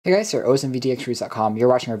Hey guys, here OSMVTXReviews.com. You're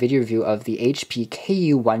watching our video review of the HP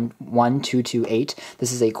KU1228.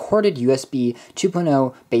 This is a corded USB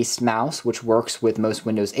 2.0 based mouse, which works with most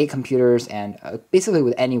Windows 8 computers and basically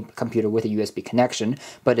with any computer with a USB connection,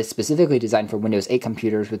 but it's specifically designed for Windows 8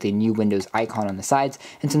 computers with a new Windows icon on the sides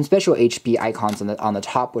and some special HP icons on the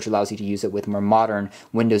top, which allows you to use it with more modern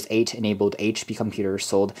Windows 8 enabled HP computers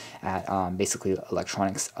sold at basically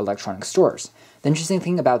electronics stores. The interesting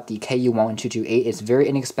ththing about the KU1228 is very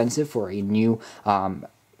inexpensive for a new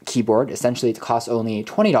keyboard. Essentially, it costs only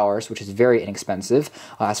 $20, which is very inexpensive.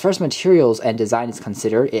 As far as materials and design is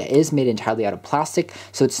considered, it is made entirely out of plastic,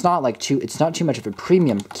 so it's not too much of a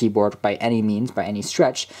premium keyboard by any means, by any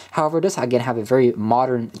stretch. However, it does again have a very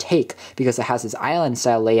modern take because it has this island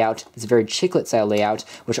style layout, this very chiclet style layout,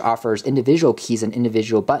 which offers individual keys and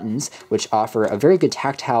individual buttons, which offer a very good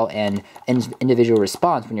tactile and individual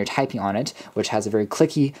response when you're typing on it, which has a very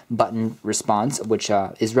clicky button response, which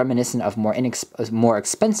is reminiscent of more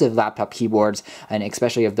expensive laptop keyboards, and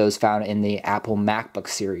especially of those found in the Apple MacBook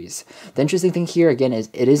series. The interesting thing here again is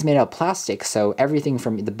it is made out of plastic, so everything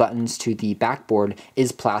from the buttons to the backboard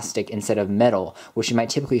is plastic instead of metal, which you might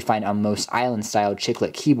typically find on most island-style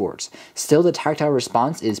chiclet keyboards. Still, the tactile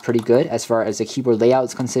response is pretty good as far as the keyboard layout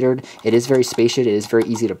is considered. It is very spacious, it is very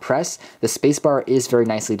easy to press. The spacebar is very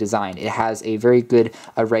nicely designed. It has a very good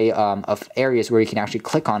array of areas where you can actually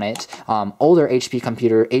click on it. Older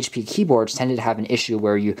HP keyboards tended to have an issue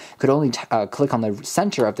where you could only click on the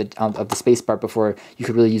center of the spacebar before you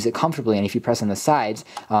could really use it comfortably, and if you press on the sides,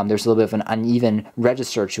 there's a little bit of an uneven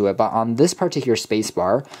register to it. But on this particular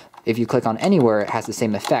spacebar, if you click on anywhere, it has the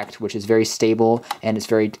same effect, which is very stable and it's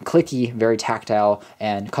very clicky, very tactile,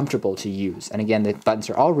 and comfortable to use. And again, the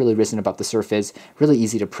buttons are all really risen above the surface, really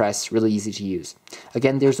easy to press, really easy to use.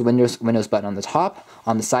 Again, there's the Windows button on the top.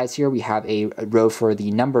 On the sides here, we have a row for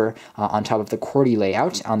the number on top of the QWERTY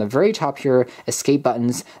layout. On the very top here, escape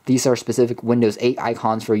buttons. These are specific Windows 8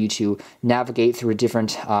 icons for you to navigate through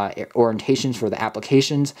different orientations for the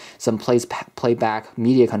applications. Some playback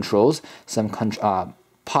media controls, some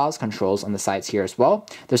pause controls on the sides here as well.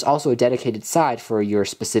 There's also a dedicated side for your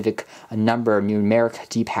specific number numeric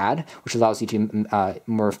D-pad, which allows you to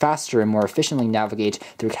more faster and more efficiently navigate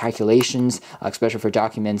through calculations, especially for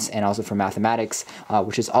documents and also for mathematics,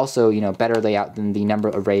 which is also better layout than the number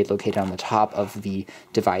array located on the top of the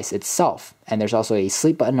device itself. And there's also a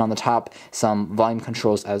sleep button on the top, some volume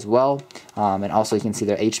controls as well, and also you can see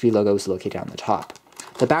the HP logo is located on the top.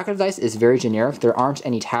 The back of the device is very generic. There aren't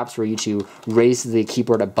any tabs for you to raise the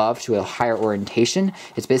keyboard above to a higher orientation.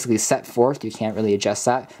 It's basically set forth. You can't really adjust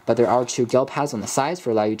that. But there are two gel pads on the sides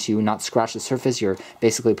for allow you to not scratch the surface you're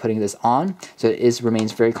basically putting this on. So it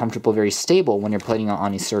remains very comfortable, very stable when you're putting it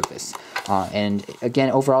on a surface. And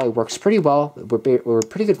again, overall, it works pretty well. We're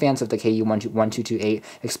pretty good fans of the KU1228,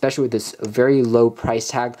 especially with this very low price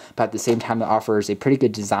tag, but at the same time, it offers a pretty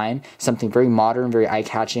good design, something very modern, very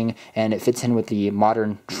eye-catching, and it fits in with the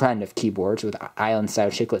modern trend of keyboards with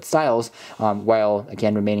island-style chiclet styles, while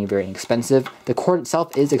again remaining very inexpensive. The cord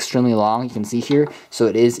itself is extremely long, you can see here, so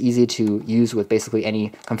it is easy to use with basically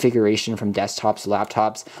any configuration from desktops to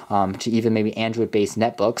laptops to even maybe Android-based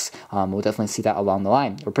netbooks. We'll definitely see that along the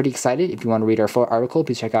line. We're pretty excited. If you want to read our full article,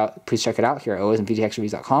 please check it out here at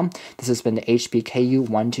OSMVTXReviews.com. This has been the HP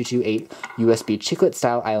KU1228 USB chiclet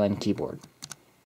style island keyboard.